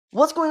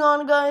What's going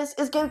on, guys?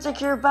 It's GameTech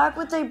here, back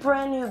with a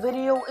brand new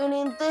video, and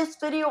in this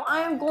video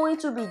I am going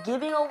to be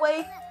giving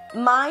away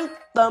my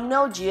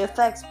thumbnail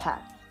GFX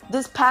pack.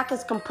 This pack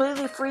is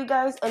completely free,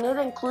 guys, and it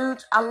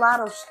includes a lot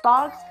of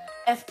stocks,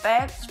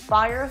 effects,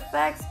 fire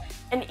effects,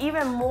 and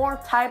even more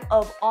type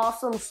of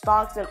awesome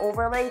stocks and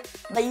overlay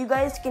that you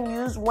guys can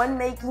use when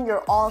making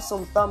your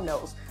awesome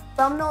thumbnails.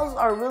 Thumbnails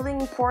are really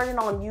important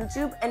on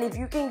YouTube, and if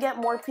you can get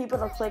more people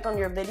to click on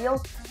your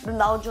videos, then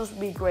that'll just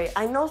be great.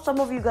 I know some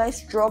of you guys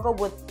struggle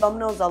with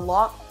thumbnails a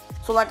lot,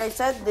 so like I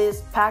said,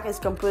 this pack is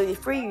completely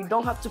free. You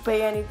don't have to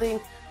pay anything.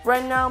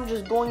 Right now, I'm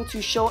just going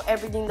to show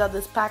everything that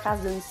this pack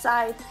has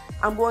inside.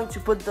 I'm going to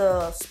put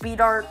the speed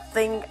art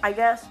thing, I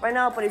guess, right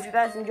now, but if you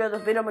guys enjoyed the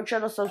video, make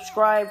sure to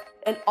subscribe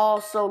and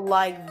also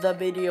like the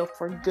video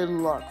for good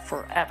luck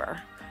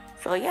forever.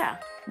 So yeah,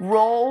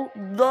 roll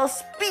the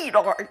speed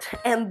art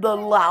and the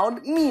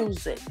loud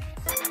music.